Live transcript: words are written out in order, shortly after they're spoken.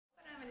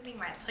everything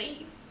my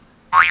teeth.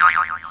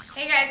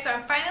 Hey guys, so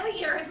I'm finally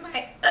here with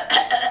my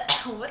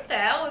what the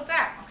hell was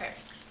that? Okay.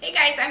 Hey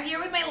guys, I'm here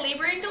with my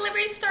labor and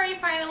delivery story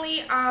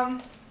finally.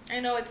 I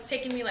know it's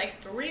taken me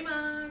like 3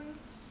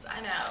 months.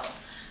 I know.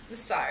 I'm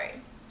sorry.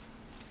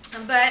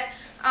 But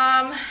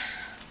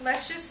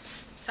let's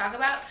just talk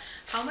about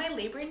how my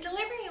labor and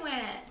delivery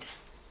went.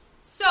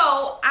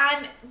 So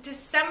on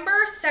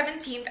December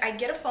 17th, I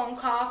get a phone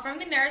call from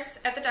the nurse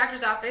at the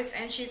doctor's office,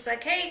 and she's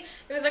like, hey,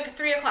 it was like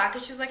 3 o'clock,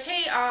 and she's like,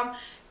 hey,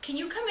 can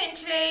you come in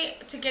today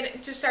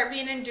to start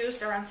being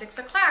induced around 6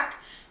 o'clock?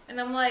 And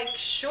I'm like,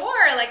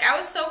 sure. Like, I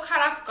was so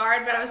caught off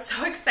guard, but I was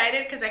so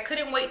excited because I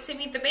couldn't wait to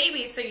meet the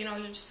baby. So, you know,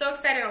 you're just so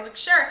excited. I was like,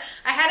 sure.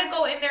 I had to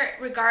go in there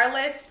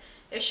regardless.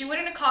 If she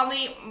wouldn't have called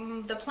me,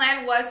 the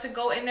plan was to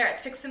go in there at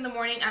 6 in the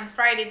morning on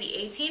Friday the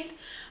 18th.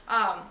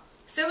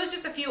 So it was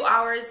just a few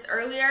hours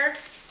earlier.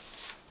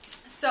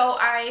 So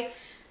I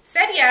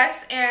said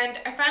yes, and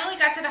I finally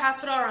got to the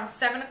hospital around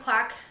 7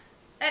 o'clock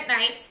at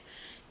night.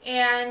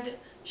 And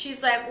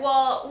she's like,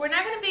 well, we're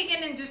not going to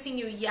begin inducing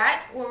you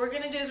yet. What we're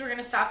going to do is we're going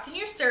to soften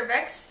your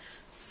cervix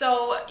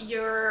so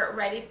you're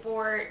ready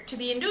to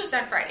be induced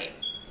on Friday.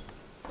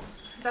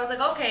 So I was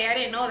like, okay, I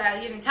didn't know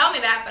that. You didn't tell me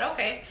that, but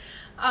okay.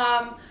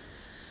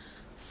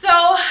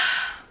 So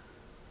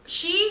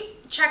she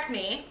checked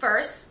me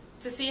first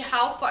to see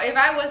how far, if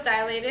I was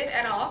dilated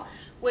at all,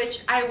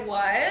 which I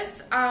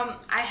was. I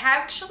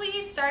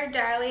actually started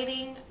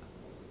dilating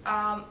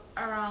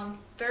around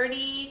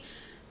 30.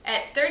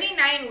 At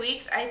 39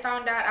 weeks, I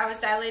found out I was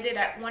dilated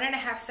at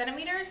 1.5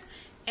 centimeters,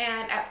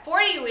 and at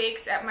 40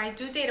 weeks, at my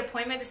due date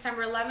appointment,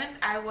 December 11th,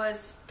 I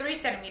was 3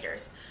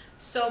 centimeters.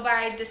 So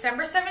by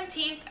December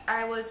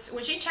 17th,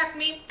 when she checked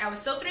me, I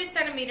was still 3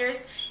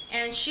 centimeters,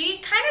 and she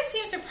kind of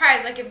seemed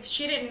surprised, like if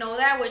she didn't know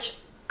that, which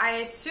I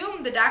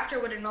assumed the doctor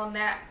would have known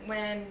that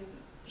when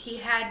he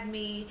had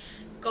me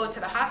go to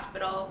the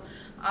hospital,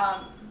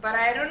 but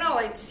I don't know,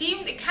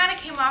 it kind of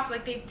came off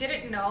like they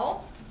didn't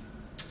know.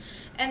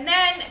 And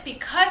then,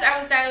 because I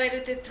was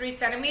dilated to 3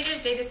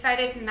 centimeters, they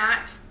decided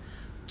not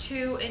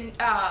to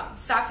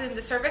soften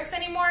the cervix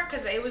anymore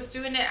because it was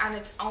doing it on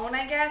its own,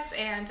 I guess.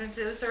 And since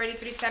it was already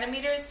 3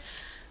 centimeters,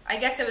 I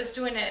guess it was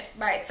doing it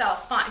by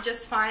itself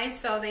just fine.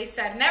 So they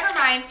said, never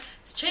mind,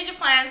 let's change of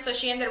plans. So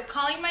she ended up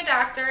calling my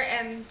doctor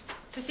and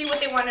to see what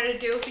they wanted to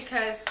do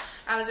because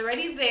I was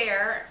already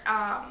there.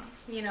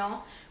 You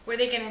know, were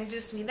they going to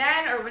induce me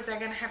then, or was I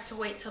going to have to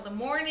wait till the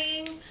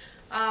morning?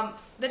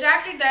 The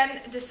doctor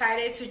then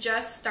decided to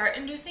just start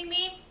inducing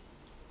me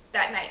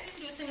that night.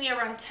 Inducing me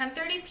around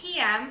 10:30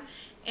 p.m.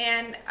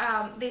 and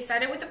they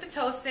started with the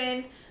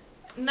Pitocin.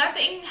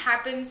 Nothing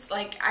happens,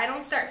 like I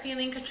don't start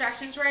feeling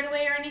contractions right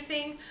away or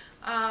anything.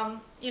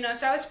 You know,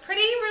 so I was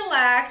pretty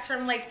relaxed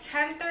from like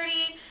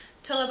 10:30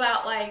 till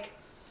about like,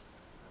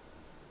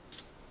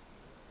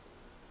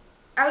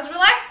 I was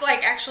relaxed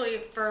like actually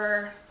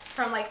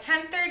from like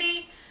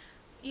 10:30,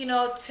 you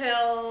know,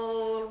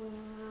 till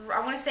I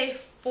want to say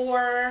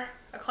 4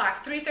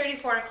 o'clock, 3:30,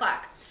 4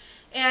 o'clock.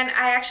 And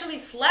I actually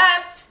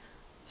slept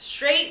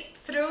straight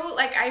through,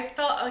 like I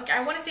felt like,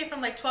 I want to say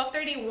from like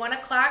 12:30, 1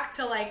 o'clock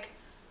till like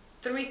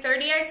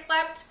 3:30 I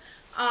slept,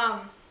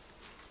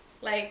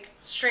 like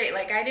straight,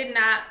 like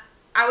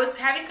I was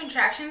having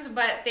contractions,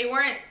 but they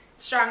weren't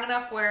strong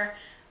enough where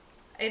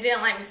it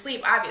didn't let me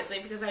sleep, obviously,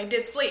 because I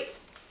did sleep.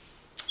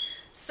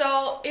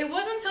 So it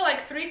wasn't until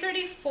like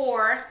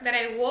 3:34 that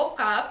I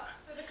woke up.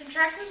 So the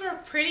contractions were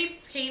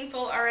pretty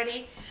painful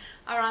already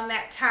around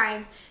that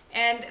time,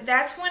 and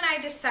that's when I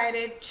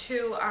decided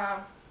to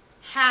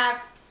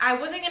I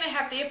wasn't going to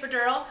have the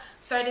epidural,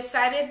 so I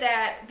decided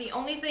that the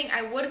only thing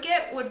I would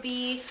get would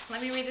be,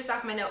 let me read this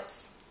off my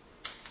notes,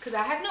 because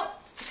I have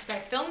notes, because I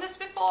filmed this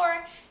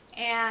before,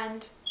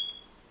 and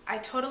I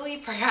totally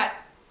forgot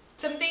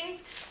some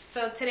things,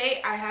 so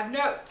today I have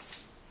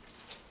notes.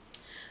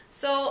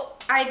 So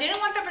I didn't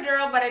want the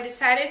epidural, but I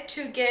decided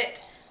to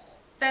get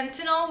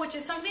fentanyl, which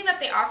is something that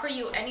they offer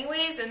you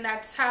anyways, and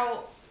that's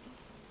how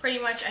pretty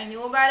much I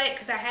knew about it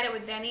because I had it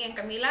with Danny and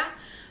Camila.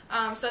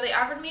 So they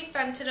offered me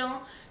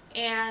fentanyl,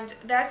 and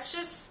that's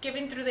just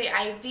given through the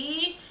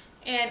IV,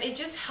 and it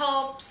just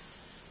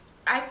helps.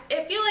 I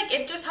feel like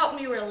it just helped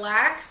me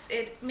relax.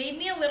 It made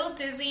me a little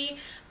dizzy,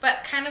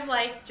 but kind of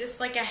like just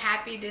like a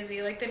happy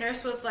dizzy. Like the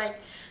nurse was like,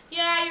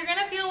 yeah, you're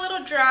gonna feel a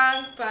little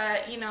drunk,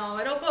 but you know,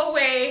 it'll go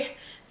away.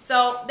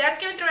 So that's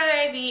given through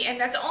the IV, and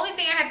that's the only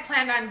thing I had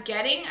planned on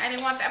getting. I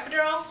didn't want the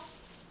epidural.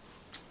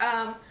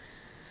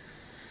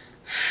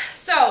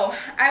 So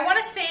I want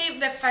to say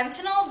the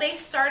fentanyl, they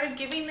started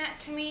giving that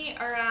to me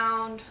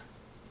around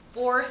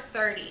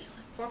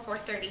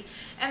 4:30,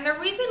 and the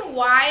reason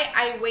why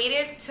I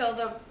waited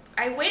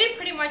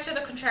pretty much till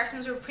the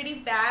contractions were pretty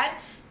bad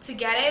to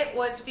get it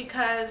was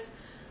because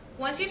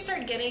once you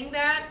start getting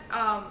that,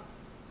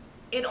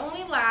 it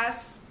only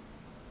lasts,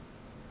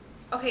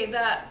 okay,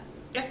 the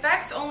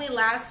effects only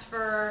last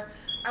for,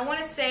 I want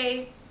to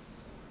say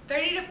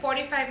 30 to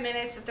 45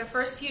 minutes at the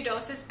first few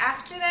doses.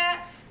 After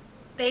that,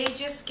 they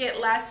just get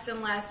less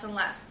and less and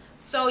less.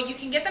 So you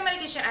can get the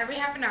medication every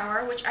half an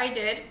hour, which I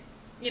did.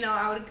 you know,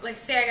 I would like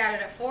say I got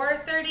it at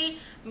 4:30,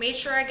 made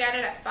sure I got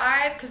it at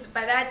 5, because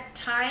by that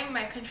time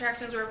my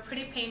contractions were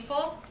pretty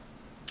painful.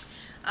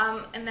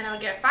 And then I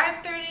would get at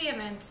 5:30 and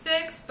then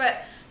 6,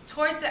 but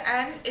towards the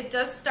end it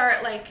does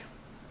start like,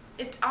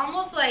 it's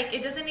almost like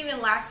it doesn't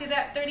even last you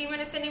that 30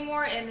 minutes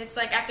anymore, and it's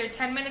like after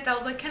 10 minutes I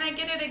was like, can I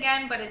get it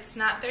again? But it's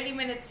not 30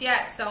 minutes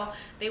yet, so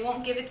they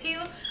won't give it to you.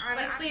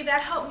 Honestly,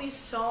 that helped me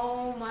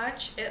so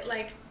much. It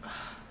like,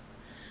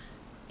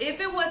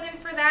 if it wasn't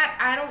for that,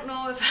 I don't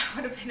know if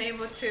I would have been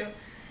able to,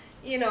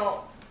 you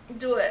know,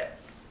 do it.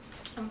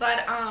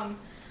 But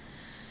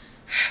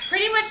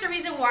pretty much the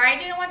reason why I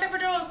didn't want the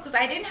epidural is because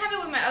I didn't have it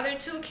with my other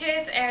 2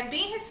 kids, and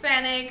being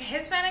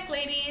Hispanic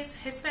ladies,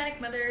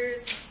 Hispanic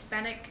mothers,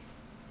 Hispanic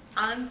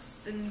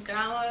aunts and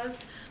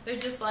grandmas, they're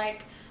just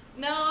like,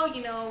 no,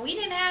 you know, we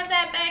didn't have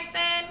that back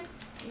then,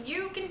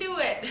 you can do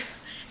it.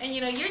 And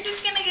you know, you're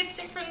just gonna get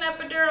sick from the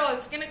epidural.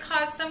 It's gonna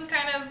cause some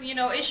kind of, you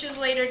know, issues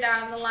later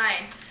down the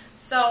line.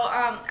 So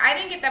I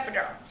didn't get the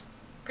epidural,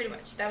 pretty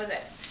much. That was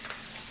it.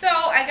 So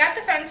I got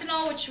the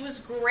fentanyl, which was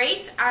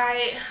great.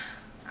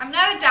 I'm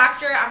not a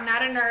doctor, I'm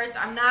not a nurse,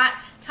 I'm not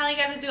telling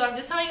you guys to do, I'm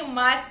just telling you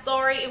my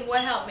story and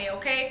what helped me,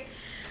 okay?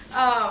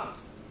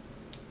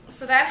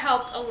 So that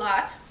helped a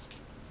lot.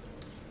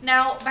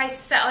 Now, by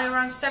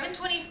around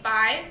 7:25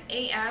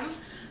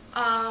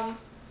 a.m.,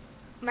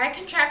 my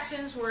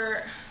contractions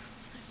were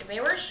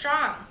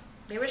strong.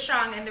 They were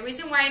strong, and the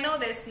reason why I know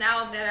this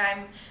now that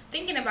I'm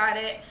thinking about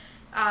it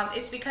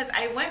is because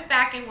I went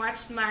back and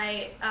watched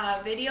my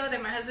video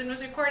that my husband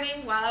was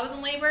recording while I was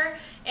in labor,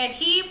 and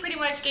he pretty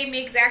much gave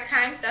me exact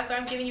times. That's why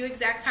I'm giving you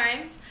exact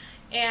times.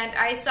 And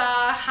I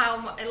saw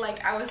how,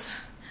 like, I was,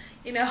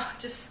 you know,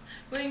 just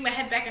moving my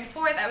head back and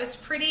forth. I was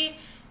pretty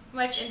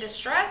much in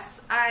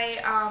distress.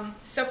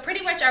 So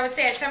pretty much I would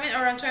say at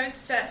around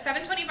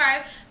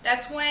 7:25,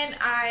 that's when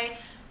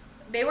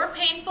they were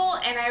painful,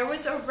 and I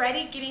was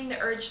already getting the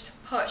urge to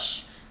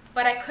push,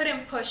 but I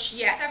couldn't push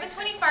yet.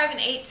 7:25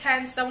 and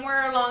 8:10,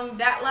 somewhere along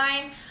that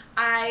line,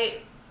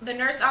 the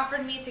nurse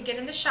offered me to get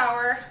in the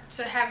shower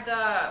to have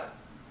the,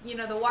 you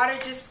know, the water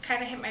just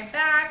kind of hit my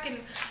back and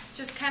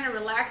just kind of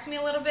relax me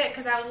a little bit,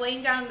 because I was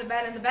laying down in the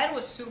bed and the bed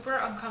was super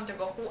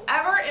uncomfortable.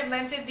 Whoever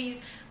invented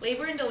these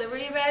labor and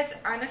delivery beds,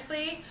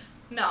 honestly,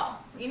 no,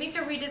 you need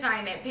to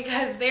redesign it,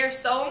 because they're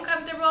so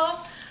uncomfortable.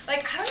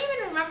 Like, I don't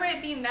even remember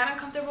it being that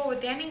uncomfortable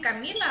with Danny and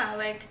Camila.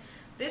 Like,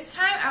 this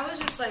time I was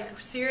just like,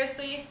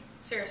 seriously,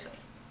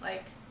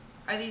 like,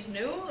 are these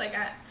new? Like,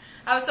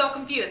 I was so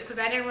confused because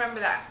I didn't remember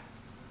that.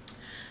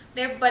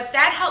 But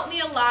that helped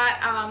me a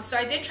lot. So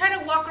I did try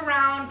to walk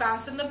around,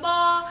 bouncing the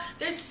ball.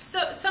 There's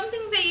some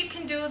things that you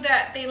can do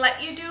that they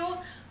let you do.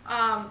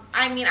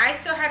 I mean, I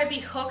still had to be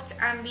hooked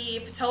on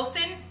the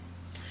Pitocin.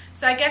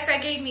 So I guess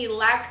that gave me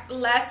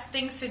less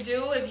things to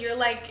do. If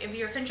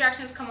your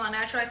contractions come on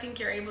natural, I think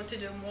you're able to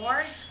do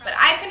more. But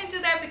I couldn't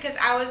do that because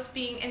I was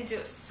being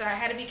induced. So I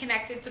had to be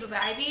connected through the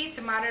IVs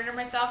to monitor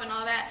myself and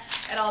all that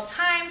at all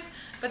times.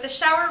 But the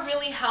shower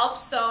really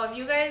helps. So if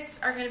you guys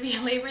are going to be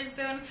in labor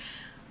soon,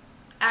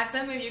 ask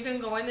them if you can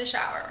go in the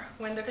shower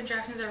when the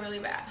contractions are really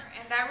bad.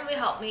 And that really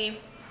helped me.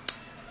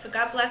 So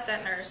God bless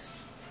that nurse.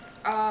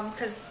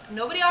 Because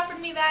nobody offered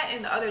me that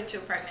in the other 2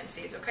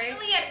 pregnancies, okay?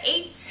 Really at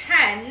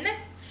 8:10,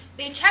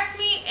 they checked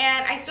me,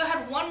 and I still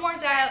had 1 more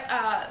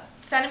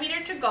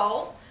centimeter to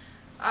go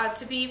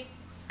to be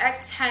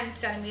at 10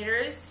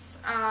 centimeters.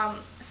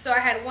 So I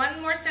had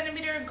 1 more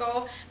centimeter to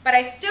go, but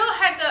I still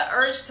had the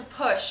urge to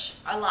push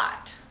a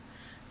lot.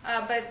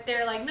 But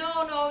they're like,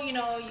 no, you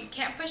know, you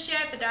can't push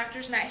yet. The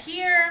doctor's not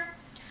here.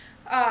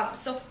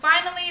 So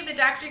finally, the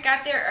doctor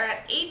got there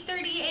at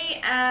 8:30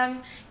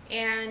 a.m.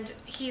 and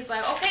he's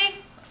like, okay,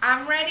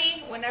 I'm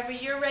ready. Whenever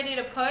you're ready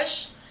to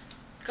push,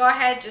 go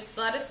ahead, just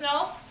let us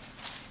know.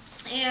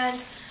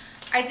 And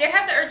I did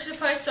have the urge to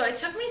push, so it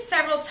took me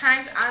several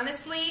times,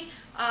 honestly.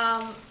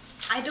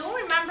 I don't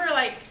remember,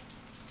 like,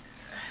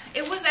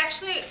 it was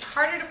actually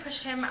harder to push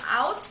him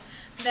out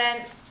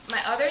than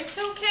my other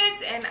 2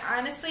 kids, and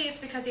honestly, it's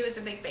because he was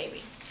a big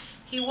baby.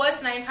 He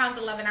was 9 pounds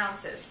 11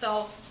 ounces,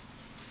 so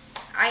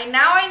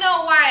now I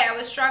know why I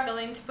was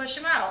struggling to push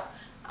him out.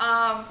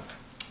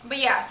 But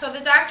yeah, so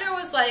the doctor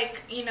was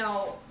like, you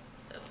know,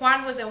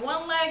 Juan was in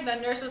one leg, the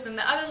nurse was in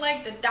the other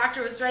leg, the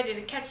doctor was ready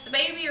to catch the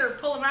baby or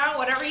pull him out,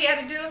 whatever he had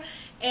to do.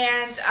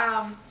 And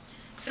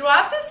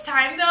throughout this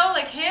time though,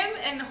 like, him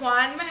and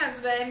Juan, my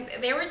husband,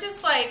 they were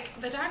just like,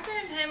 the doctor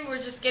and him were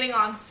just getting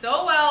on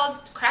so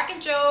well, cracking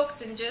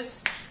jokes and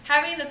just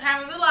having the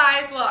time of their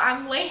lives while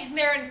I'm laying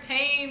there in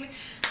pain.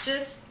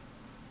 Just,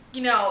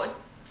 you know,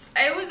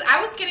 I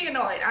was getting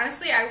annoyed.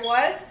 Honestly, I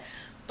was.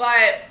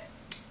 But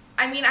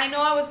I mean, I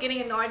know I was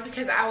getting annoyed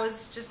because I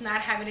was just not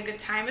having a good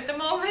time at the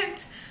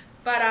moment.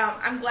 But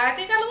I'm glad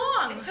they got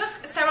along. It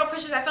took several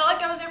pushes. I felt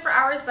like I was there for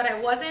hours, but I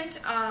wasn't.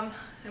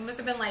 It must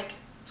have been like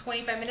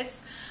 25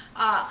 minutes.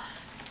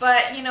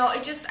 But, you know,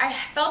 I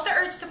felt the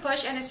urge to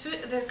push, and as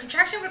soon the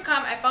contraction would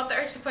come, I felt the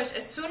urge to push.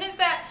 As soon as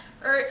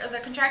the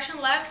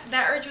contraction left,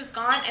 that urge was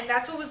gone, and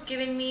that's what was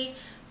giving me,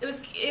 it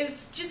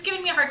was just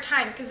giving me a hard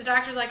time, because the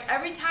doctor's like,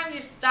 every time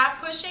you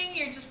stop pushing,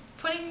 you're just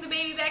putting the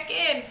baby back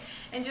in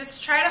and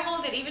just try to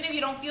hold it. Even if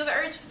you don't feel the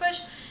urge to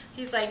push,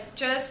 he's like,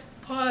 just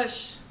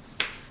push.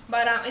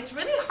 But it's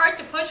really hard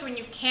to push when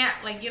you can't,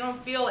 like, you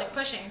don't feel like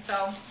pushing.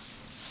 So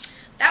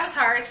that was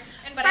hard.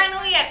 But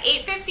finally at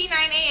 8:59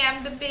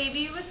 a.m. the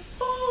baby was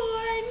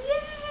born.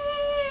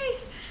 Yay!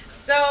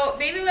 So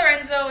baby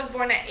Lorenzo was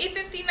born at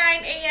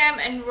 8:59 a.m.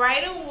 and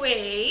right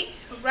away,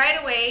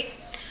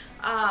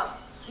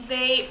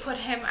 they put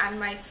him on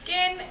my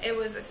skin. It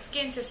was a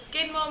skin to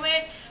skin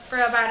moment for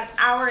about an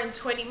hour and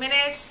 20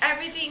 minutes.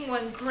 Everything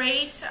went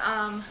great.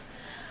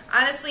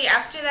 Honestly,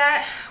 after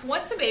that,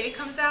 once the baby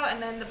comes out and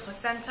then the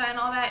placenta and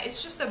all that,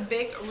 it's just a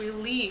big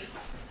relief.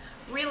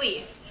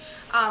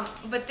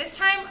 But this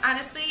time,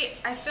 honestly,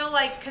 I feel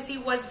like, because he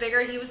was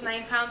bigger, he was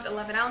 9 pounds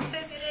 11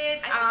 ounces,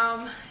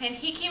 and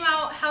he came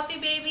out healthy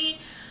baby.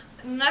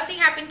 Nothing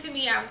happened to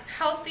me. I was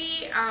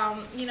healthy.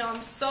 You know,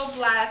 I'm so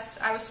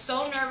blessed. I was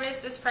so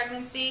nervous this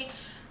pregnancy.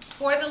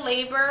 For the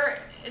labor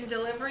and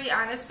delivery,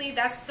 honestly,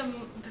 that's the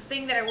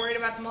thing that I worried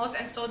about the most,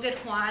 and so did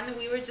Juan.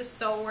 We were just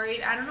so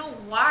worried. I don't know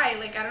why.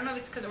 Like, I don't know if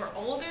it's because we're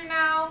older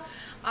now.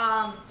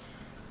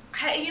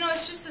 You know,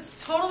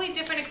 it's totally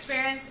different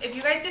experience. If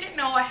you guys didn't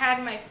know, I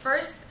had my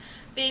first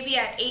baby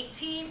at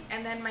 18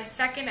 and then my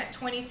second at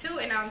 22,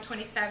 and now I'm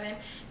 27.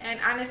 And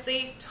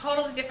honestly,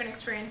 totally different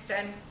experience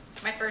than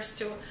my first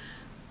two.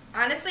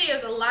 Honestly, it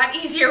was a lot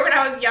easier when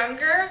I was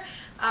younger.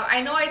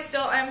 I know I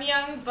still am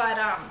young, but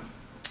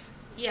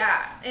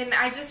yeah, and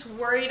I just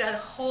worried a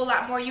whole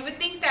lot more. You would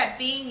think that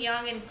being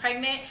young and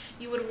pregnant,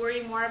 you would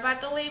worry more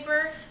about the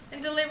labor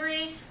and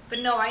delivery, but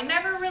no, I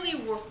never really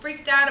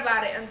freaked out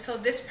about it until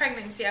this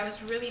pregnancy. I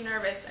was really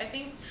nervous. I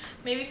think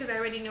maybe because I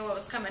already knew what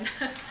was coming.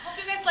 Hope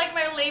you guys like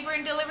my labor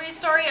and delivery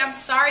story. I'm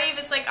sorry if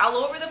it's like all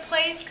over the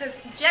place, because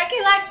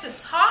Jackie likes to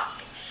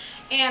talk,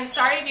 and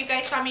sorry if you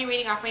guys saw me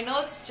reading off my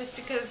notes, just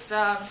because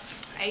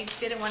I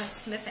didn't want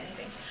to miss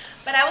anything.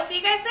 But I will see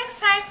you guys next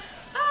time.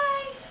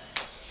 Bye.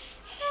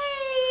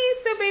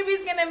 So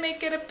baby's gonna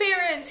make an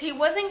appearance. He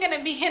wasn't gonna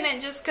be in it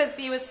just because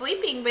he was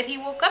sleeping, but he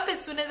woke up as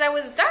soon as I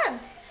was done.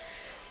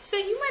 So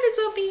you might as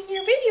well be in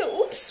your video.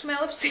 Oops, my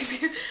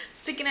lipstick's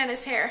sticking out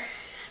his hair.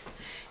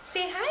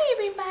 Say hi,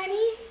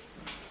 everybody.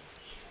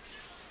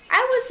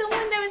 I was the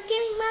one that was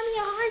giving mommy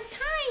a hard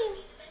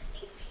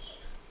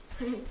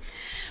time.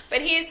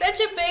 But he is such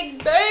a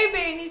big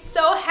baby and he's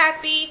so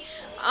happy.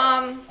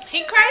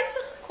 He cries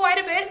quite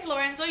a bit.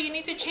 Lorenzo, you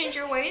need to change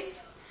your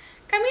ways.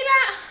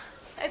 Camila,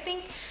 I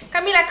think,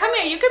 Camila, come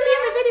here. You can be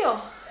in the video.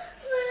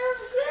 But I'm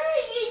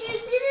good. You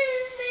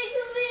didn't make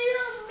a video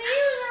of me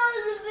when I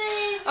was a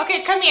baby. Okay,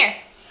 come here.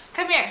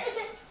 Come here.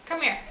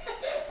 Come here.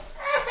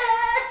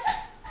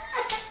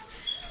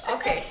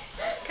 Okay,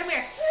 come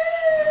here.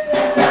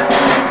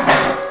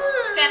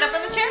 Stand up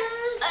in the chair.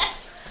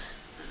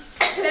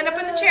 Stand up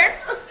in the chair.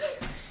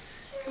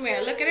 Come here.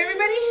 Look at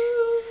everybody.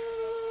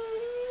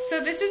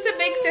 So this is the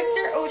big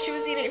sister. Oh, she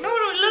was eating. No,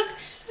 look.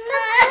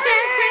 Stop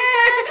crying,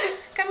 princess.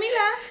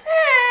 Camila.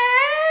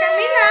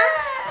 Camila.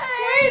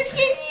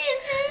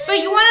 But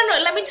you want to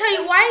know, let me tell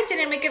you why I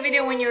didn't make a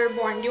video when you were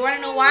born. Do you want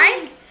to know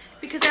why?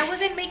 Because I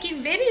wasn't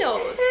making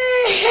videos.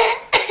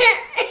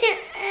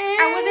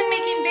 I wasn't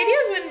making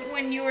videos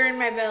when you were in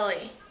my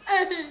belly.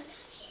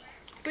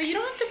 But you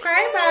don't have to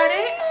cry about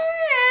it.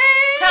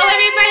 Tell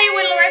everybody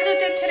what Lorenzo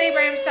did today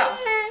by himself.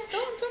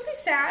 Don't be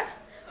sad.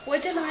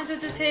 What did Lorenzo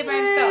do today by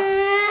himself?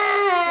 You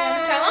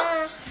want to tell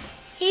him?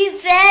 He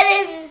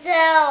fed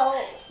himself.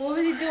 What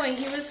was he doing?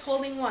 He was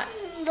holding what?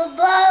 The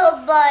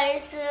bottle by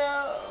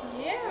himself.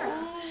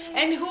 Yeah.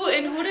 And who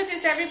did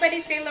this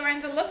everybody say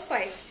Lorenzo looks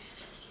like?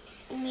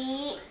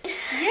 Me.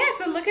 Yeah,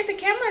 so look at the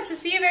camera to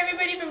see if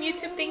everybody from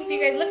YouTube thinks you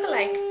guys look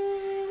alike.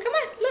 Come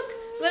on, look.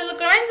 Look,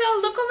 Lorenzo,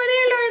 look over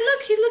there, Lauren.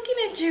 Look, he's looking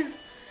at you.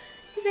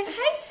 He's like,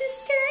 hi,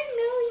 sister, I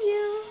know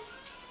you.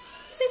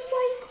 He's like, why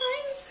are you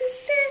crying,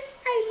 sister?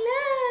 I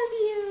love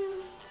you.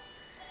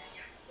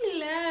 He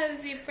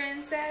loves you,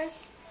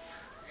 princess.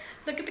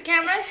 Look at the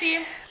camera, see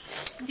him.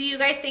 Do you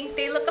guys think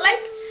they look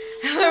alike?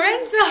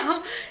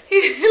 Lorenzo,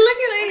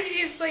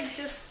 he's like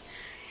just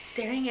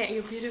staring at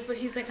you, beautiful.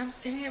 He's like, I'm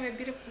staring at my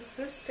beautiful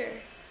sister.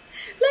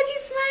 Look,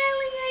 he's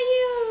smiling at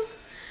you.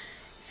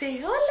 Say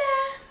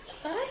hola,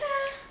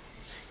 hola.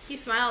 He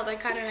smiled, I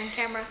caught it on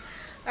camera.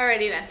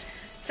 Alrighty then.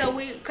 So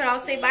we could all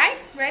say bye.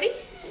 Ready?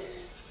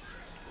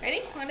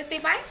 Ready? Want to say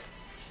bye?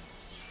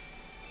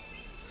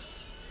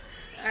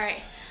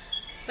 Alright.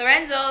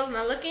 Lorenzo's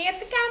not looking at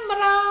the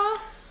camera.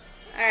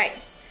 Alright.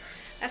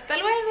 Hasta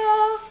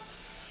luego.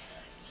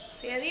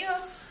 Say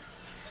adios.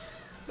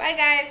 Bye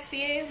guys.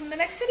 See you in the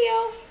next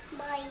video.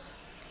 Bye.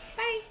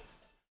 Bye.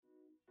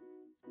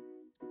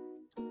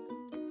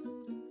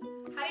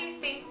 How do you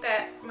think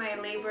that my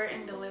labor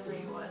and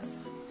delivery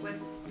was with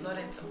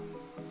Lorenzo?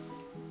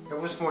 It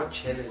was more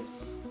chilling.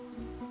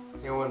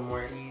 It was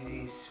more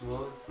easy,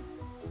 smooth.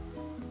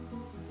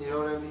 You know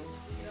what I mean?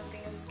 You don't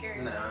think it was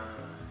scary? Nah.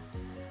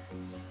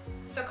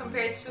 So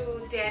compared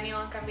to Daniel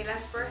and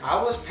Camila's birth?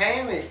 I was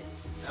panicked.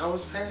 Remember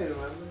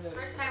that?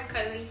 First time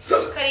cutting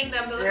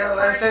the umbilical Yeah, cord.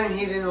 last time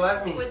he didn't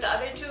let me. With the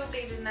other two,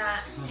 they did not.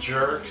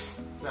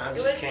 Jerks. No, I'm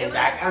just kidding,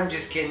 Dak. I'm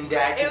just kidding,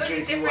 Dak. It was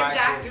a different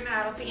doctor. It. No,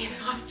 I don't think he's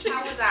watching.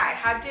 How was I?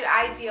 How did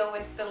I deal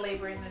with the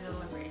labor and the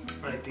delivery?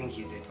 I think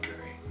you did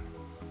great.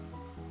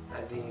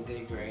 I think you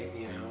did great.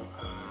 You know.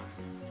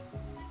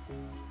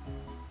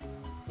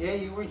 Yeah,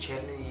 you were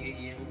chilling.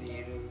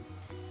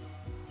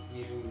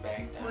 You didn't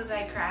back down. Was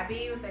I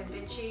crabby? Was I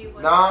bitchy?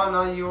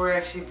 No, you were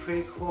actually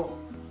pretty cool.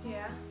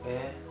 Yeah. Yeah.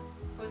 It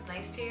was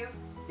nice to you.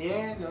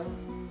 Yeah, no.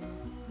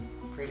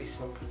 Pretty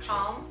simple.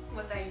 Calm?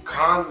 Was I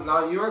calm?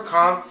 No, you were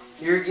calm.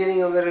 You were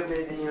getting a little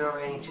bit,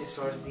 anxious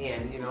towards the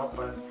end,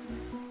 but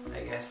I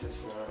guess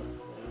it's not.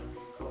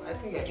 Cool. I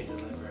think I can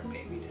deliver a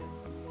baby then.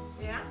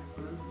 Yeah.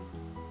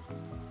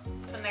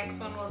 Mm-hmm. So next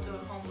one we'll do a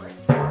home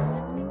birth.